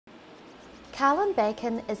Callan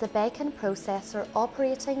Bacon is a bacon processor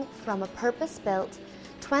operating from a purpose-built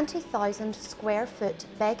 20,000 square foot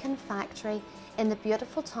bacon factory in the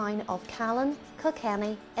beautiful town of Callan,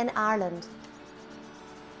 Kilkenny in Ireland.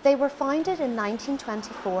 They were founded in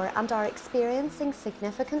 1924 and are experiencing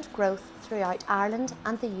significant growth throughout Ireland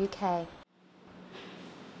and the UK.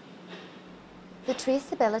 The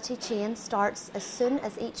traceability chain starts as soon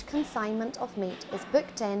as each consignment of meat is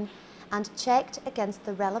booked in and checked against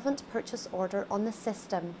the relevant purchase order on the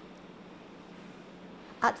system.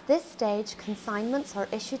 At this stage, consignments are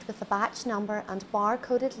issued with a batch number and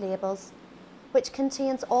bar-coded labels, which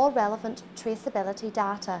contains all relevant traceability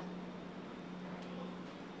data.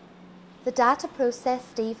 The data process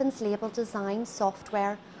Stevens label design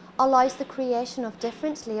software allows the creation of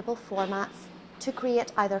different label formats to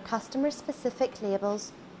create either customer-specific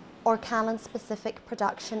labels or Callan-specific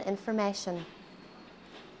production information.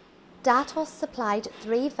 Datos supplied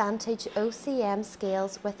 3 Vantage OCM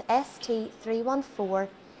scales with ST314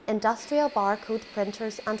 industrial barcode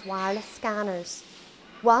printers and wireless scanners.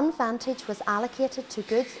 1 Vantage was allocated to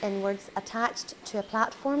goods inwards attached to a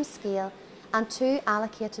platform scale and 2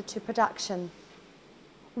 allocated to production.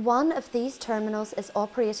 One of these terminals is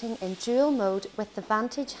operating in dual mode with the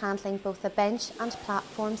Vantage handling both a bench and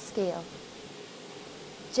platform scale.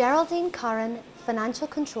 Geraldine Curran, Financial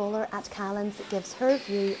Controller at Callan's, gives her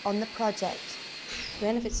view on the project. The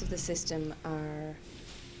benefits of the system are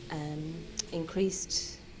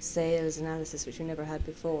increased sales analysis, which we never had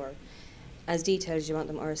before, as detailed as you want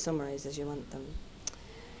them or as summarised as you want them.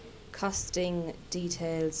 Costing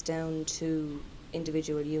details down to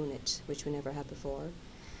individual unit, which we never had before.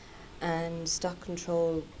 And stock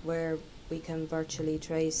control, where we can virtually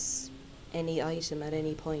trace any item at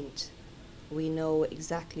any point. We know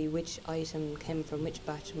exactly which item came from which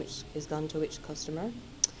batch, which is gone to which customer,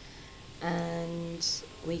 and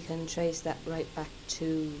we can trace that right back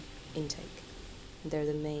to intake. They're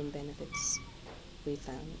the main benefits we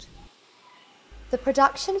found. The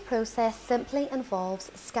production process simply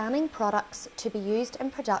involves scanning products to be used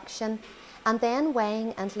in production and then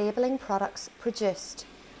weighing and labelling products produced.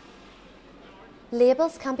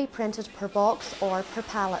 Labels can be printed per box or per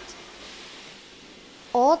pallet.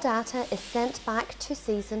 All data is sent back to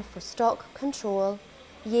Season for stock control,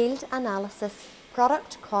 yield analysis,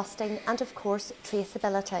 product costing and of course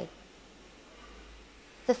traceability.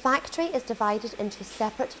 The factory is divided into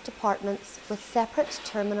separate departments with separate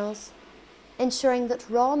terminals, ensuring that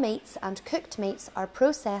raw meats and cooked meats are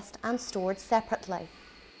processed and stored separately.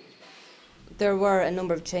 There were a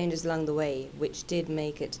number of changes along the way which did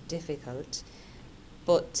make it difficult,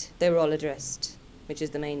 but they were all addressed, which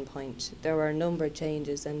is the main point. There were a number of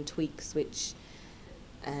changes and tweaks which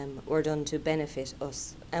were done to benefit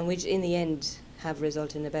us, and which in the end have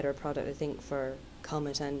resulted in a better product, I think, for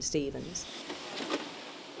Comet and Stevens.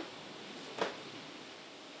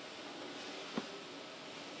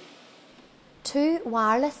 Two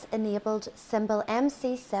wireless-enabled Symbol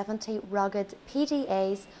MC70 rugged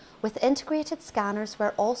PDAs with integrated scanners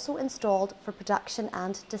were also installed for production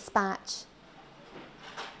and dispatch.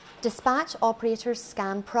 Dispatch operators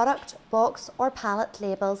scan product, box or pallet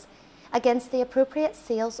labels against the appropriate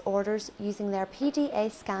sales orders using their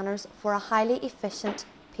PDA scanners for a highly efficient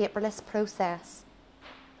paperless process.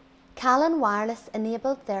 Callan Wireless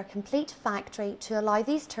enabled their complete factory to allow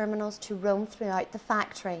these terminals to roam throughout the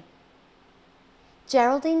factory.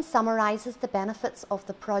 Geraldine summarises the benefits of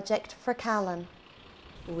the project for Callan.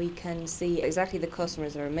 We can see exactly the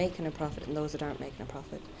customers that are making a profit and those that aren't making a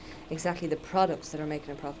profit. Exactly the products that are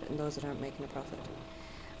making a profit and those that aren't making a profit.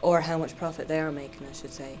 Or how much profit they are making, I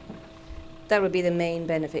should say. That would be the main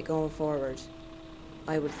benefit going forward,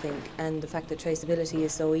 I would think. And the fact that traceability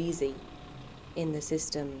is so easy in the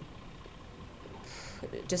system,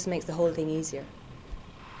 it just makes the whole thing easier.